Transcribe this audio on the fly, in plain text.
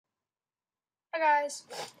Guys,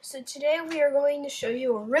 so today we are going to show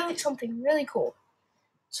you something really cool.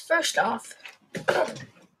 So first off, I'm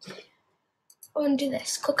going to do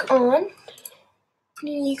this. Click on,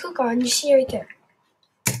 and you click on, you see right there.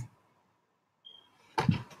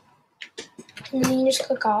 And then you just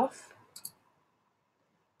click off.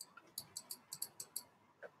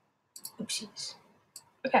 Oopsies.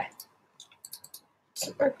 Okay.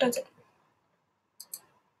 Doesn't work, does it?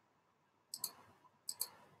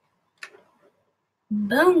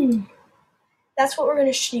 Boom. That's what we're going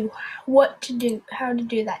to show you how to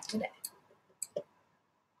do that today.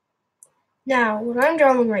 Now, what I'm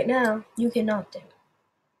drawing right now, you cannot do.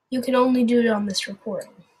 You can only do it on this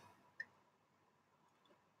recording.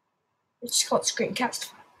 It's called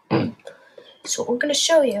Screencast. So what we're going to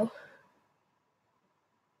show you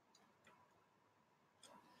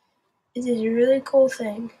is this really cool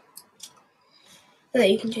thing that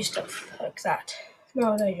you can do stuff like that.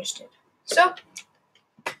 No, what I just did. So,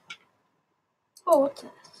 what's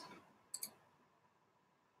this?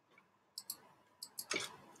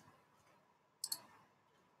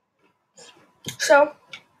 So,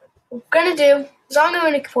 what we're going to do is I'm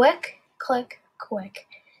going to click. I'm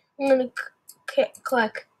going to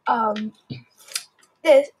click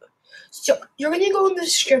this. So, you're going to go in the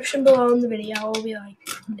description below in the video. It'll be like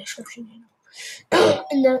in the description,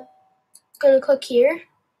 and then I'm going to click here.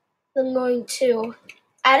 I'm going to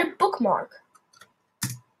add a bookmark.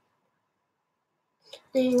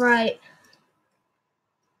 Then you write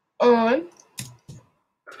on,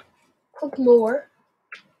 click more,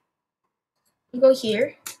 you go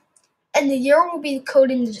here, and the year will be the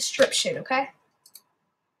code in the description, okay?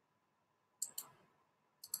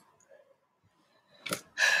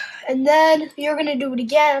 And then you're going to do it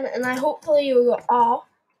again, and then hopefully you'll go off,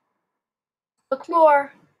 click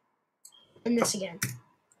more, and this again.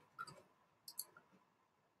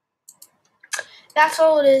 That's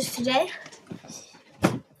all it is today.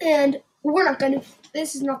 And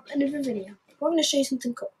this is not the end of the video. We're going to show you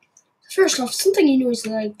something cool. First off, something you know is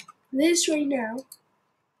like this right now.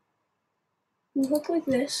 You look like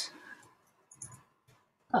this.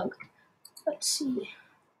 Let's see.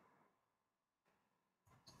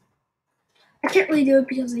 I can't really do it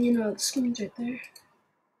because the screen's right there.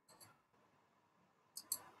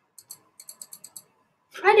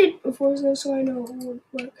 I did it before, so I know it would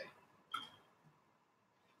work.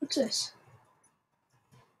 What's this?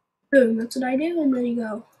 Boom, that's what I do, and there you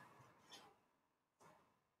go.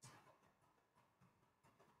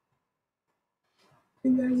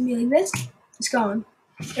 And then it'll be like this, it's gone.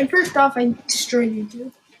 And first off, I destroyed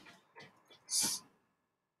YouTube.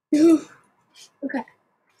 Okay.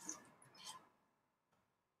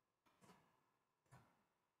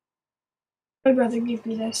 My brother gave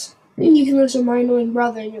me this. And you can listen to my annoying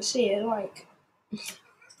brother and you'll see it like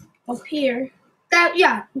up here.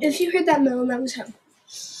 If you heard that melon, that was him.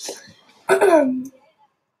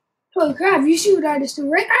 Holy crap, you see what I just did,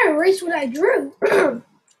 right? I erased what I drew. I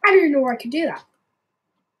didn't know where I could do that.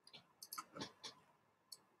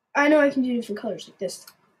 I know I can do different colors like this.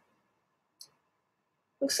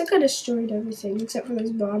 Looks like I destroyed everything except for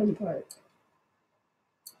this bottom part.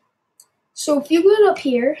 So if you go up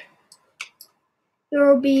here, there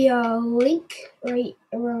will be a link right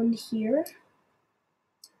around here.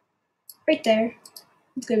 Right there.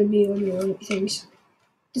 It's going to be one of your only things.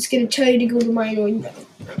 It's going to tell you to go to my annoying brother.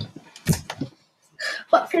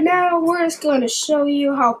 But for now, we're just going to show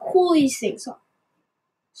you how cool these things are.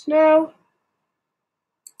 So now,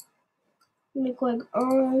 I'm going to click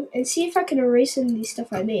on and see if I can erase some of these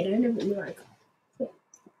stuff I made. I never knew I could.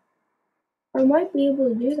 I might be able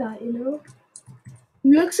to do that, It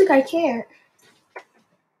looks like I can't.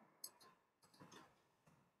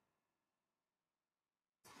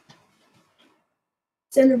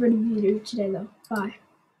 That's the end of the video today, though. Bye.